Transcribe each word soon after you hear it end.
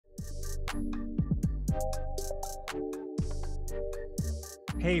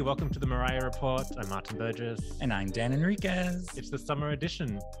Hey, welcome to the Mariah Report. I'm Martin Burgess. And I'm Dan Enriquez. It's the summer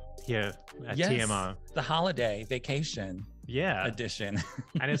edition here at Yes, TMR. The holiday vacation edition.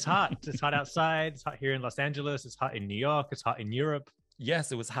 And it's hot. It's hot outside. It's hot here in Los Angeles. It's hot in New York. It's hot in Europe.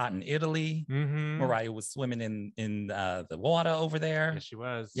 Yes, it was hot in Italy. Mm-hmm. Mariah was swimming in the water over there. Yes, she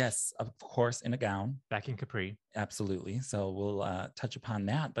was. Yes, of course, in a gown. Back in Capri. Absolutely. So we'll touch upon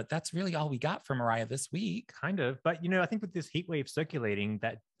that. But that's really all we got for Mariah this week. Kind of. But, I think with this heat wave circulating,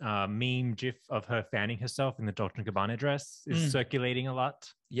 that meme gif of her fanning herself in the Dolce & Gabbana dress is circulating a lot.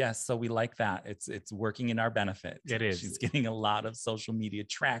 Yes, so we like that. It's working in our benefit. It is. She's getting a lot of social media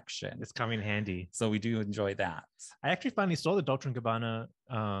traction. It's coming in handy. So we do enjoy that. I actually finally saw the Dolce & Gabbana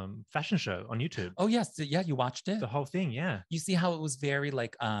fashion show on YouTube. Oh, yes. Yeah, you watched it? The whole thing, yeah. You see how it was very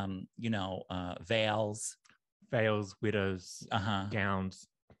like, veils, widows, gowns,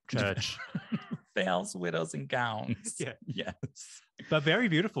 church. Veils, widows, and gowns. Yeah. Yes. But very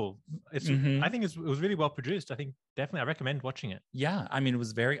beautiful. I think it was really well produced. I think definitely I recommend watching it. Yeah. I mean, it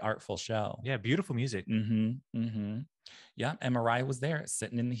was a very artful show. Yeah. Beautiful music. Yeah. And Mariah was there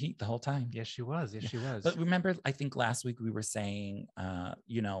sitting in the heat the whole time. Yes, she was. Yes, she was. But remember, I think last week we were saying,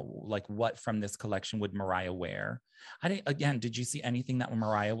 like what from this collection would Mariah wear? Did you see anything that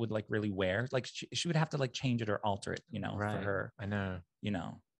Mariah would like really wear? Like she would have to like change it or alter it, right. for her. I know.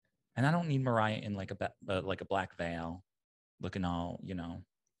 And I don't need Mariah in like a black veil looking all,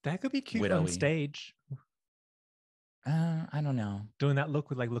 That could be cute widowy. On stage. I don't know. Doing that look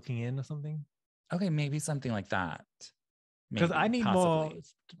with like looking in or something. Okay, maybe something like that. Because I need more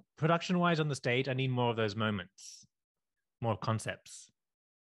production-wise on the stage. I need more of those moments, more concepts.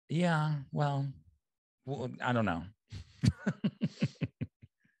 Yeah, well, I don't know.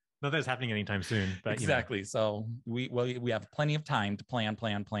 Not that it's happening anytime soon, but exactly. So we have plenty of time to plan,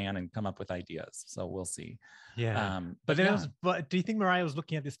 and come up with ideas. So we'll see. Yeah. But do you think Mariah was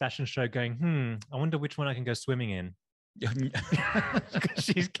looking at this fashion show, going, I wonder which one I can go swimming in? Because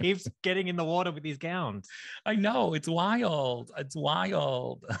she keeps getting in the water with these gowns. I know, it's wild. It's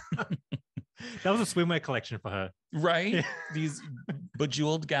wild. That was a swimwear collection for her, right? Yeah. These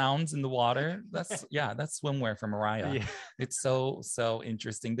bejeweled gowns in the water. That's swimwear for Mariah. Yeah. It's so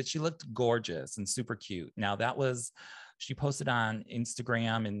interesting. But she looked gorgeous and super cute. Now she posted on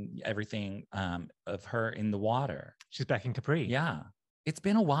Instagram and everything of her in the water. She's back in Capri. Yeah. It's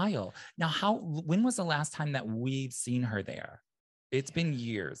been a while. Now, when was the last time that we've seen her there? It's been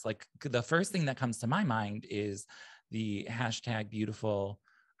years. Like the first thing that comes to my mind is the hashtag beautiful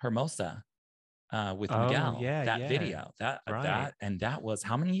Hermosa with Miguel. Yeah, that video. That was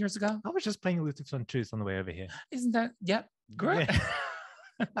how many years ago? I was just playing Elusive on Truth on the way over here. Isn't that? Yep. Great.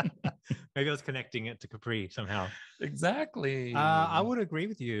 Yeah. Maybe I was connecting it to Capri somehow. Exactly. I would agree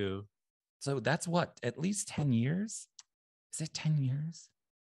with you. So that's what, at least 10 years? Is it 10 years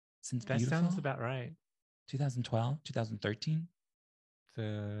since that Beautiful? Sounds about right. 2012, 2013?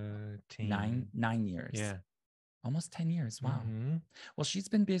 13. 9 years. Yeah. Almost 10 years. Wow. Mm-hmm. Well, she's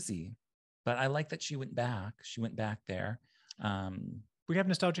been busy, but I like that she went back. She went back there. We have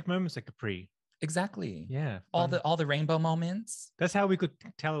nostalgic moments at Capri. Exactly. Yeah. Fun. All the rainbow moments. That's how we could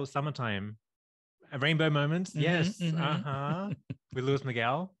tell it was summertime. Rainbow moments. Mm-hmm, yes. Mm-hmm. With Luis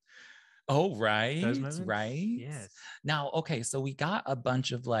Miguel. Oh, right. Right. Yes. Now, okay. So we got a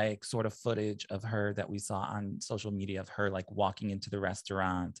bunch of like sort of footage of her that we saw on social media of her like walking into the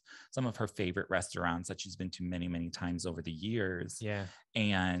restaurant, some of her favorite restaurants that she's been to many, many times over the years. Yeah.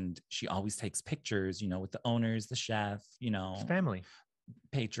 And she always takes pictures, with the owners, the chef, family,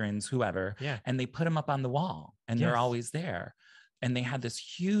 patrons, whoever. Yeah. And they put them up on the wall and they're always there. And they had this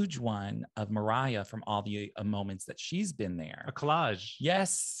huge one of Mariah from all the moments that she's been there. A collage.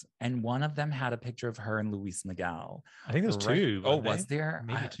 Yes. And one of them had a picture of her and Luis Miguel. I think there's two. Oh, was there?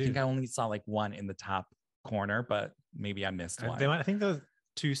 Maybe two. I think I only saw like one in the top corner, but maybe I missed one. I think there were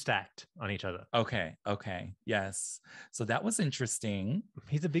two stacked on each other. Okay. Yes. So that was interesting.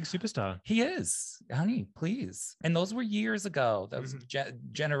 He's a big superstar. He is. Honey, please. And those were years ago. That was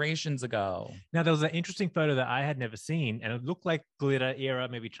generations ago. Now, there was an interesting photo that I had never seen, and it looked like glitter era,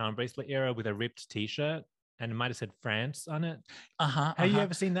 maybe charm bracelet era, with a ripped t-shirt, and it might have said France on it. Have you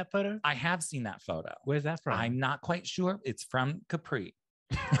ever seen that photo? I have seen that photo. Where's that from? I'm not quite sure. It's from Capri.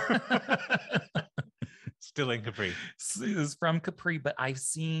 Still in Capri. It was from Capri, but I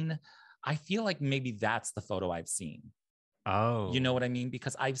feel like maybe that's the photo I've seen. Oh. You know what I mean?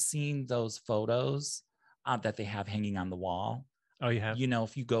 Because I've seen those photos that they have hanging on the wall. Oh, you have?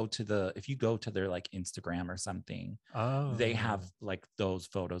 If you go to their like Instagram or something, they have like those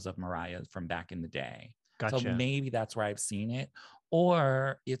photos of Mariah from back in the day. Gotcha. So maybe that's where I've seen it.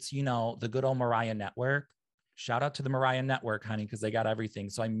 Or it's, you know, the good old Mariah network. Shout out to the Mariah network, honey, because they got everything.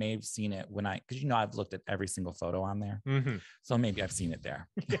 So I may have seen it because, you know, I've looked at every single photo on there. Mm-hmm. So maybe I've seen it there.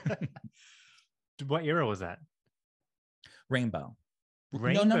 What era was that? Rainbow.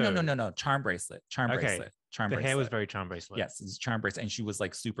 Rainbow. No. Charm bracelet. Charm bracelet. The hair was very charm bracelet. Yes, it's charm bracelet. And she was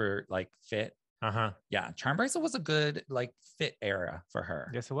like super like fit. Uh-huh. Yeah. Charm bracelet was a good like fit era for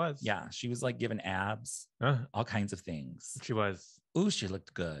her. Yes, it was. Yeah. She was like giving abs, all kinds of things. She was. Ooh, she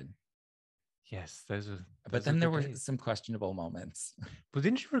looked good. Yes, but then there were some questionable moments. But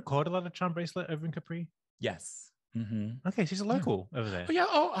didn't you record a lot of charm bracelet over in Capri? Yes. Mm-hmm. Okay, she's a local over there. Oh yeah.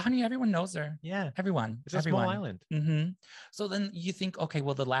 Oh, honey, everyone knows her. Yeah, everyone. It's a small island. Mm-hmm. So then you think, okay,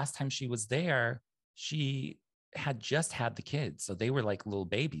 well, the last time she was there, she had just had the kids, so they were like little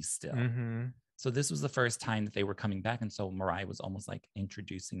babies still. Mm-hmm. So this was the first time that they were coming back, and so Mariah was almost like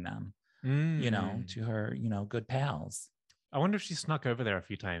introducing them, you know, to her, you know, good pals. I wonder if she snuck over there a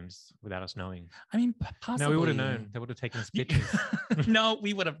few times without us knowing. I mean, possibly. No, we would have known. They would have taken us pictures. No,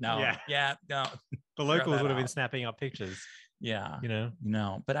 we would have known. Yeah. No. The locals would have been snapping up pictures. Yeah. You know?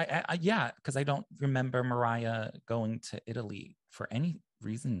 No, but I because I don't remember Mariah going to Italy for any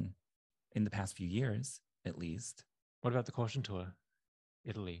reason in the past few years, at least. What about the caution tour?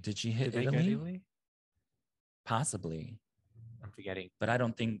 Italy. Did she hit Italy? Italy? Go to Italy? Possibly. I'm forgetting. But I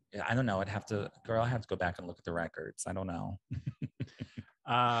don't know. I have to go back and look at the records. I don't know.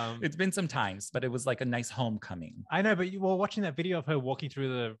 It's been some times, but it was like a nice homecoming. I know, but you were watching that video of her walking through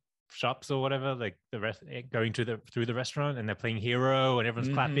the shops or whatever, like going through the restaurant, and they're playing Hero and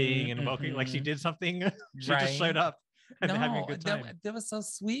everyone's clapping and welcoming, like she did something. She just showed up and having a good time. That was so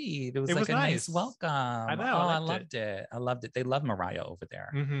sweet. It was like a nice. nice welcome. I know. I loved it. I loved it. They love Mariah over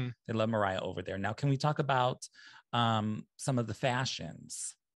there. Mm-hmm. They love Mariah over there. Now, can we talk about some of the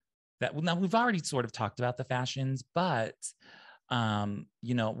fashions now we've already sort of talked about the fashions, but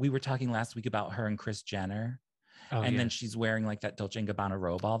you know, we were talking last week about her and Kris Jenner. Then she's wearing like that Dolce & Gabbana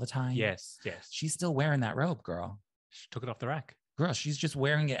robe all the time. Yes. She's still wearing that robe, girl. She took it off the rack. Girl, she's just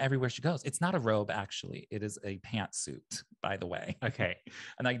wearing it everywhere she goes. It's not a robe, actually. It is a pantsuit, by the way. Okay.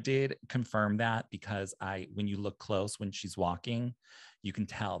 And I did confirm that because when you look close when she's walking, you can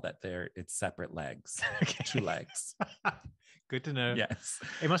tell that it's separate legs, okay. 2 legs. Good to know. Yes.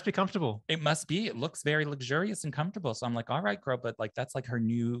 It must be comfortable. It must be. It looks very luxurious and comfortable. So I'm like, all right, girl, but like that's like her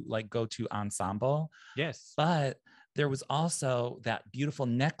new like go-to ensemble. Yes. But there was also that beautiful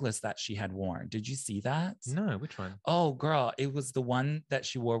necklace that she had worn. Did you see that? No, which one? Oh, girl, it was the one that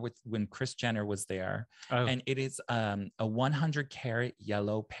she wore when Kris Jenner was there. Oh. And it is a 100 karat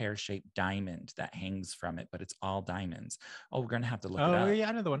yellow pear-shaped diamond that hangs from it, but it's all diamonds. Oh, we're going to have to look it up. Oh, yeah,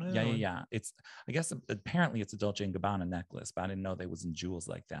 another one. Yeah. It's, I guess, apparently it's a Dolce & Gabbana necklace, but I didn't know they was in jewels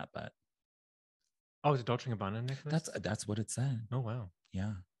like that, but. Oh, it's a Dolce & Gabbana necklace? That's what it said. Oh, wow.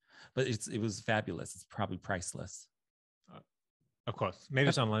 Yeah. But it was fabulous. It's probably priceless. Of course. Maybe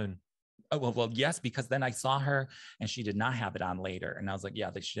it's on loan. Oh, well, yes, because then I saw her and she did not have it on later. And I was like, yeah,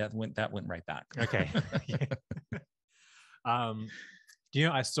 that went right back. Okay. You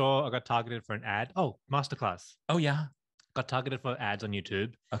know, I got targeted for an ad. Oh, masterclass. Oh, yeah. Got targeted for ads on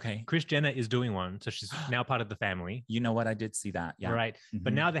YouTube. Okay. Kris Jenner is doing one. So she's now part of the family. You know what? I did see that. Yeah. Right. Mm-hmm.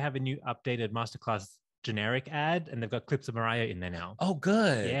 But now they have a new updated masterclass generic ad, and they've got clips of Mariah in there now. Oh,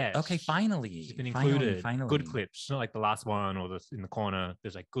 good. Yeah. Okay, finally. She's been included. Finally. Good clips. It's not like the last one or in the corner.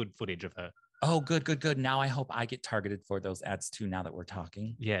 There's like good footage of her. Oh, good. Now I hope I get targeted for those ads too, now that we're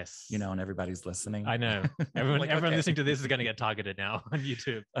talking. Yes. You know, and everybody's listening. I know. Everyone listening to this is going to get targeted now on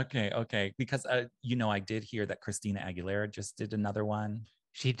YouTube. Okay. Because, you know, I did hear that Christina Aguilera just did another one.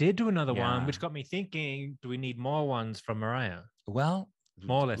 She did do another one, which got me thinking, do we need more ones from Mariah? Well,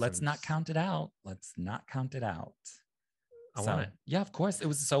 more lessons. Let's not count it out. I want it. Yeah, of course. It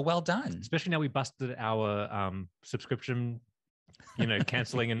was so well done. Especially now we busted our subscription, you know,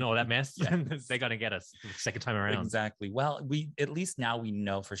 canceling and all that mess. Yes. They're going to get us the second time around. Exactly. Well, at least now we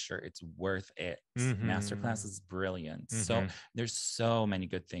know for sure it's worth it. Mm-hmm. Masterclass is brilliant. Mm-hmm. So there's so many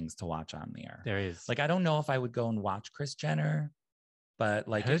good things to watch on there. There is. Like, I don't know if I would go and watch Kris Jenner, but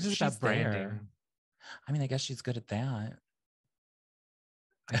like, it's just about branding. There, I mean, I guess she's good at that.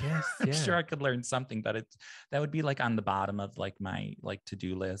 I guess, yeah. I'm sure I could learn something, but that would be like on the bottom of like my like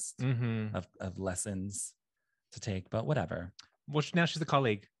to-do list of lessons to take, but whatever. Well, now she's a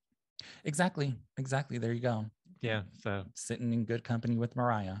colleague. Exactly. There you go. Yeah. So sitting in good company with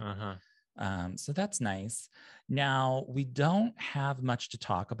Mariah. So that's nice. Now we don't have much to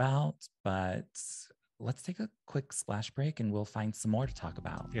talk about, but let's take a quick splash break and we'll find some more to talk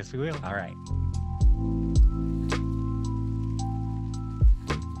about. Yes, we will. All right.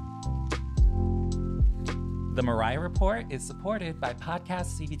 The Mariah Report is supported by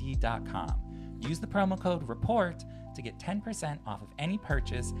podcastcbd.com. Use the promo code REPORT to get 10% off of any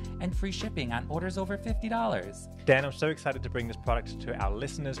purchase and free shipping on orders over $50. Dan, I'm so excited to bring this product to our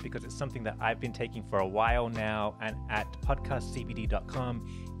listeners because it's something that I've been taking for a while now. And at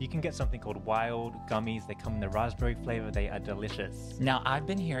podcastcbd.com, you can get something called Wild Gummies. They come in the raspberry flavor. They are delicious. Now, I've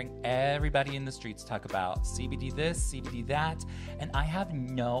been hearing everybody in the streets talk about CBD this, CBD that, and I have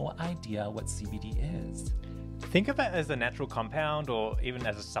no idea what CBD is. Think of it as a natural compound or even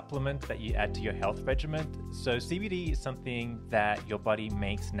as a supplement that you add to your health regimen. So CBD is something that your body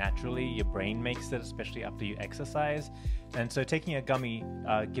makes naturally. Your brain makes it, especially after you exercise. And so taking a gummy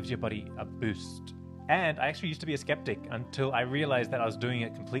gives your body a boost. And I actually used to be a skeptic until I realized that I was doing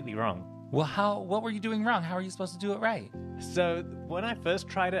it completely wrong. Well, what were you doing wrong? How are you supposed to do it right? So when I first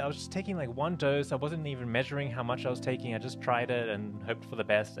tried it, I was just taking like one dose. I wasn't even measuring how much I was taking. I just tried it and hoped for the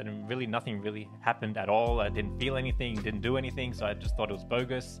best. And really nothing really happened at all. I didn't feel anything, didn't do anything. So I just thought it was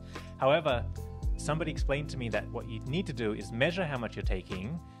bogus. However, somebody explained to me that what you need to do is measure how much you're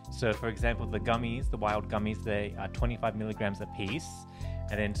taking. So for example, the gummies, the wild gummies, they are 25 milligrams a piece.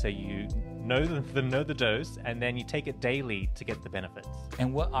 And then so you know the dose, and then you take it daily to get the benefits.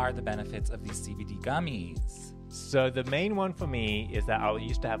 And what are the benefits of these CBD gummies? So the main one for me is that I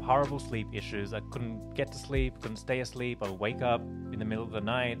used to have horrible sleep issues. I couldn't get to sleep, couldn't stay asleep. I would wake up in the middle of the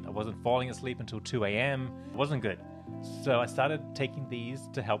night. I wasn't falling asleep until 2 a.m. It wasn't good. So I started taking these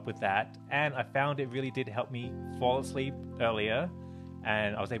to help with that. And I found it really did help me fall asleep earlier.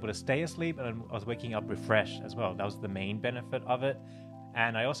 And I was able to stay asleep, and I was waking up refreshed as well. That was the main benefit of it.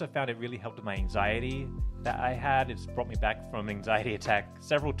 And I also found it really helped with my anxiety that I had. It's brought me back from anxiety attack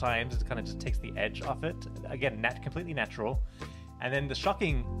several times. It kind of just takes the edge off it. Again, completely natural. And then the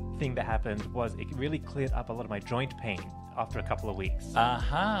shocking thing that happened was it really cleared up a lot of my joint pain after a couple of weeks.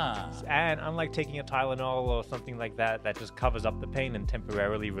 And unlike taking a Tylenol or something like that, that just covers up the pain and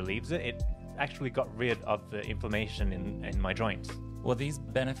temporarily relieves it, it actually got rid of the inflammation in my joints. Well, these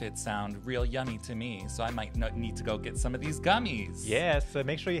benefits sound real yummy to me, so I might need to go get some of these gummies. Yeah, so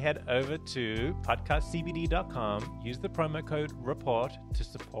make sure you head over to podcastcbd.com, use the promo code REPORT to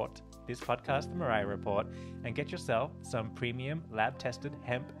support this podcast, The Mariah Report, and get yourself some premium lab-tested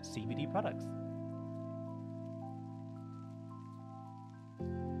hemp CBD products.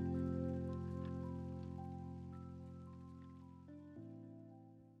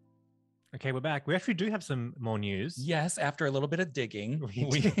 Okay, we're back. We actually do have some more news. Yes, after a little bit of digging.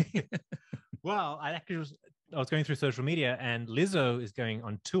 Well, I was going through social media, and Lizzo is going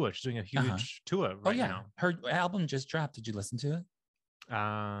on tour. She's doing a huge tour right now. Her album just dropped. Did you listen to it?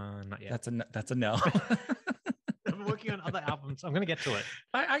 Not yet. That's a no. I'm working on other albums. I'm going to get to it.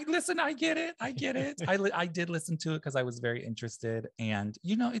 I listen. I get it. I did listen to it because I was very interested, and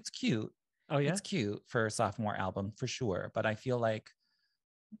it's cute. Oh yeah, it's cute for a sophomore album for sure. But I feel like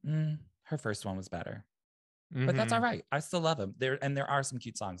her first one was better. But that's all right. I still love them. There are some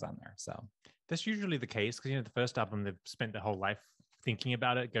cute songs on there. So that's usually the case because the first album they've spent their whole life thinking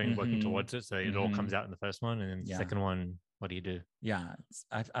about it, working towards it. So it all comes out in the first one, and then the second one, what do you do? Yeah,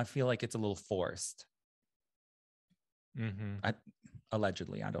 I feel like it's a little forced.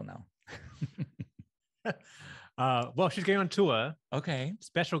 Allegedly, I don't know. Well, she's going on tour. Okay,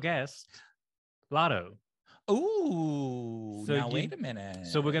 special guest, Latto. Ooh, so now wait a minute.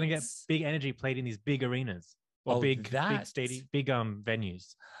 So we're gonna get big energy played in these big arenas or big stadium, big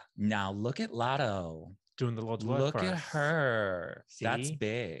venues. Now look at Latto doing the Lord's work. Look at her. See? That's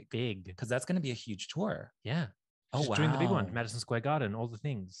big, because that's gonna be a huge tour. Yeah. She's doing the big one, Madison Square Garden, all the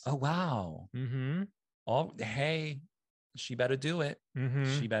things. Oh wow. Oh hey, she better do it.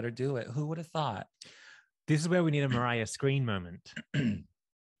 She better do it. Who would have thought? This is where we need a Mariah screen moment.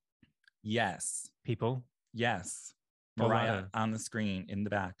 Yes, people. Yes, Mariah on the screen in the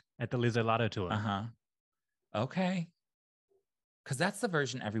back at the Lizzo Latto tour. Okay, because that's the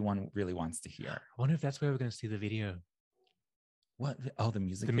version everyone really wants to hear. I wonder if that's where we're going to see the video. What? Oh, the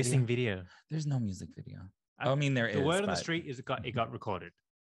music. The missing video. There's no music video. I mean, there is. The word on the street is it got recorded.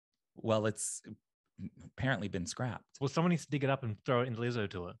 Well, it's apparently been scrapped. Well, someone needs to dig it up and throw it in the Lizzo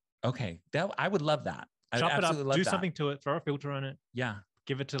tour. Okay, I would love that. Chop it up, do something to it, throw a filter on it. Yeah,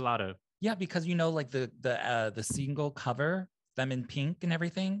 give it to Latto. Yeah, because like the single cover, them in pink and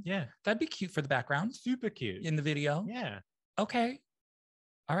everything. Yeah, that'd be cute for the background. Super cute in the video. Yeah. Okay.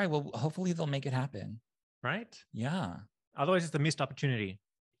 All right. Well, hopefully they'll make it happen. Right. Yeah. Otherwise, it's a missed opportunity.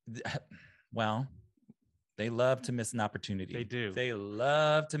 Well, they love to miss an opportunity. They do. They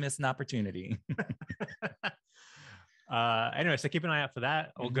love to miss an opportunity. Anyway, so keep an eye out for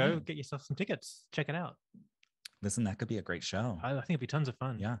that, or go get yourself some tickets. Check it out. Listen, that could be a great show. I think it'd be tons of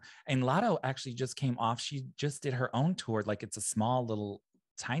fun. Yeah. And Latto actually just came off. She just did her own tour. Like it's a small little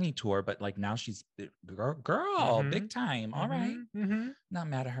tiny tour, but like now she's girl, big time. All right. Not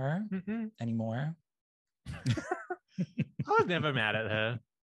mad at her anymore. I was never mad at her.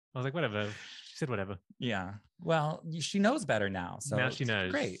 I was like, whatever. She said whatever. Yeah. Well, she knows better now. So now she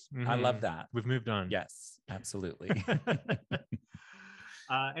knows. Great. I love that. We've moved on. Yes, absolutely.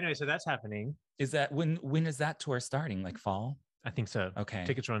 Anyway, so that's happening. Is that when is that tour starting? Like fall? I think so. Okay.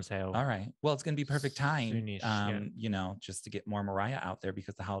 Tickets are on sale. All right. Well, it's going to be perfect time, Soonish, you know, just to get more Mariah out there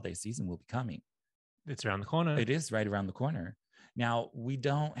because the holiday season will be coming. It's around the corner. It is right around the corner. Now, we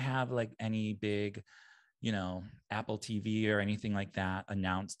don't have like any big, you know, Apple TV or anything like that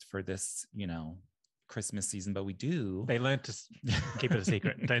announced for this, you know, Christmas season, but we do. They learned to keep it a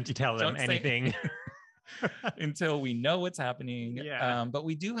secret. Don't you tell them anything. Until we know what's happening. Yeah. But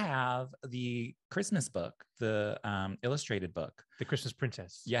we do have the Christmas book, the illustrated book. The Christmas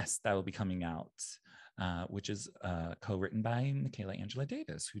Princess. Yes, that will be coming out, which is co-written by Michaela Angela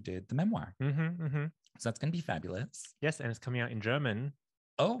Davis, who did the memoir. So that's going to be fabulous. Yes, and it's coming out in German.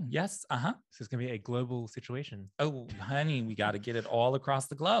 Oh, yes. So it's going to be a global situation. Oh, honey, we got to get it all across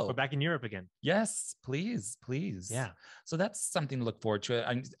the globe. We're back in Europe again. Yes, please, please. Yeah. So that's something to look forward to.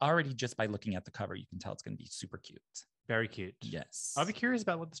 I'm already just by looking at the cover, you can tell it's going to be super cute. Very cute. Yes. I'll be curious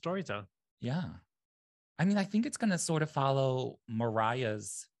about what the stories are. Yeah. I mean, I think it's going to sort of follow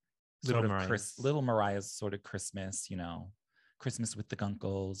Mariah's Little Mariah's sort of Christmas, you know, Christmas with the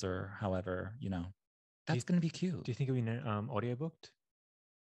Gunkles or however, you know, that's going to be cute. Do you think it'll be audiobooked?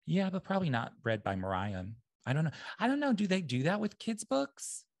 Yeah, but probably not read by Mariah. I don't know. Do they do that with kids'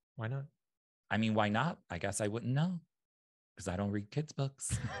 books? Why not? I mean, why not? I guess I wouldn't know because I don't read kids'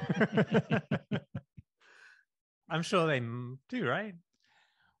 books. I'm sure they do, right?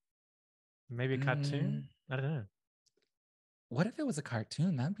 Maybe a cartoon? I don't know. What if it was a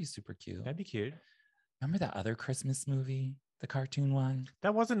cartoon? That'd be super cute. That'd be cute. Remember that other Christmas movie, the cartoon one?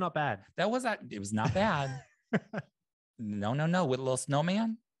 That wasn't not bad. It was not bad. No. With a little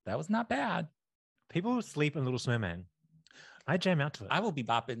snowman? That was not bad. People sleep in Little Snowman. I jam out to it. I will be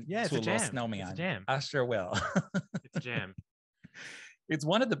bopping to a little snowman. It's a jam. I sure will. It's a jam. It's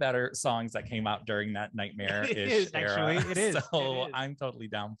one of the better songs that came out during that nightmare-ish era. Actually, it is. So I'm totally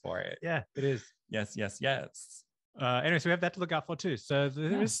down for it. Yeah, it is. Yes. Anyway, so we have that to look out for too. So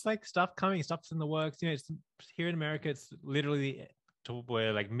there's like stuff coming, stuff's in the works. You know, it's here in America, it's literally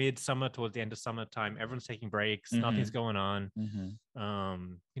we're like midsummer towards the end of summertime. Everyone's taking breaks. Nothing's going on. You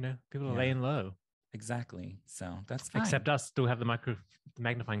know, people are laying low. Exactly. So that's fine. Except us still have the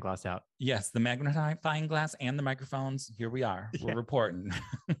magnifying glass out. Yes, the magnifying glass and the microphones. Here we are. We're reporting.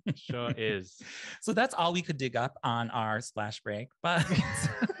 Sure is. So that's all we could dig up on our splash break. But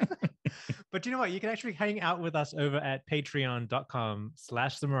but you know what? You can actually hang out with us over at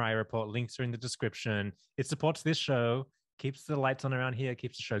patreon.com/the Mariah Report. Links are in the description. It supports this show, keeps the lights on around here,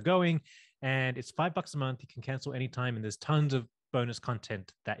 keeps the show going. And it's $5 a month. You can cancel anytime. And there's tons of bonus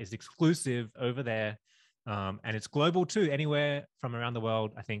content that is exclusive over there. And it's global too. Anywhere from around the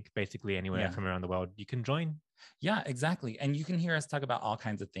world, I think basically anywhere from around the world, you can join. Yeah, exactly. And you can hear us talk about all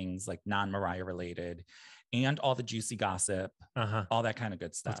kinds of things like non-Mariah related and all the juicy gossip, all that kind of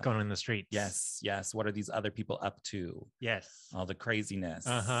good stuff. What's going on in the streets? Yes. What are these other people up to? Yes. All the craziness.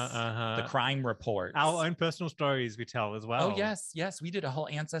 The crime reports. Our own personal stories we tell as well. Oh, yes. We did a whole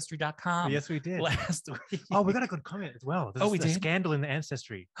Ancestry.com. Yes, we did. Last week. Oh, we got a good comment as well. There's we did? Scandal in the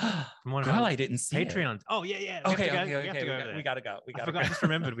Ancestry. From one of Girl, I didn't see Patreons. It. Oh, yeah. Okay. We got to go. I forgot. I just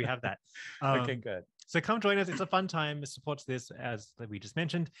remembered we have that. Okay, good. So come join us. It's a fun time. It supports this, as we just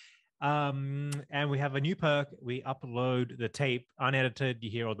mentioned. And we have a new perk. We upload the tape unedited.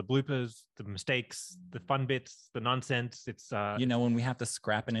 You hear all the bloopers, the mistakes, the fun bits, the nonsense. It's you know, when we have to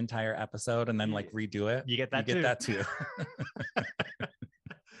scrap an entire episode and then like redo it. You get that too.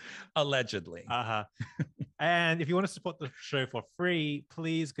 Allegedly. And if you want to support the show for free,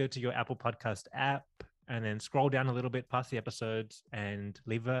 please go to your Apple Podcast app and then scroll down a little bit past the episodes and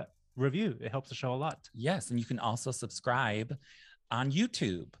leave a review. It helps the show a lot. Yes, and you can also subscribe on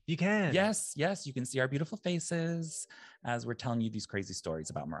YouTube. You can. Yes. You can see our beautiful faces as we're telling you these crazy stories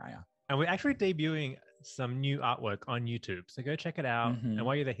about Mariah. And we're actually debuting some new artwork on YouTube. So go check it out. And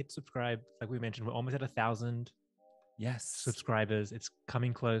while you're there, hit subscribe. Like we mentioned, we're almost at 1,000 subscribers. It's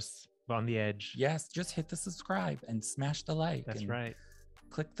coming close. We're on the edge. Yes, just hit the subscribe and smash the like. That's right.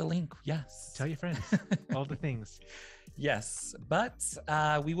 Click the link. Yes. Tell your friends. All the things. Yes. But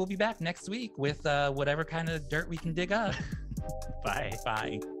we will be back next week with whatever kind of dirt we can dig up. Bye.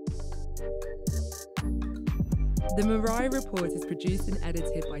 Bye. The Mariah Report is produced and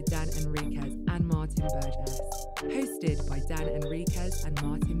edited by Dan Enriquez and Martin Burgess. Hosted by Dan Enriquez and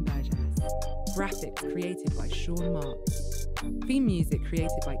Martin Burgess. Graphics created by Sean Marks. Theme music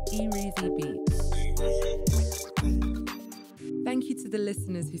created by Ereezy Beatz. Thank you to the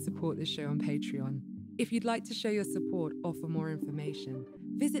listeners who support the show on Patreon. If you'd like to show your support or for more information,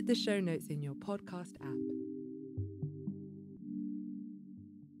 visit the show notes in your podcast app.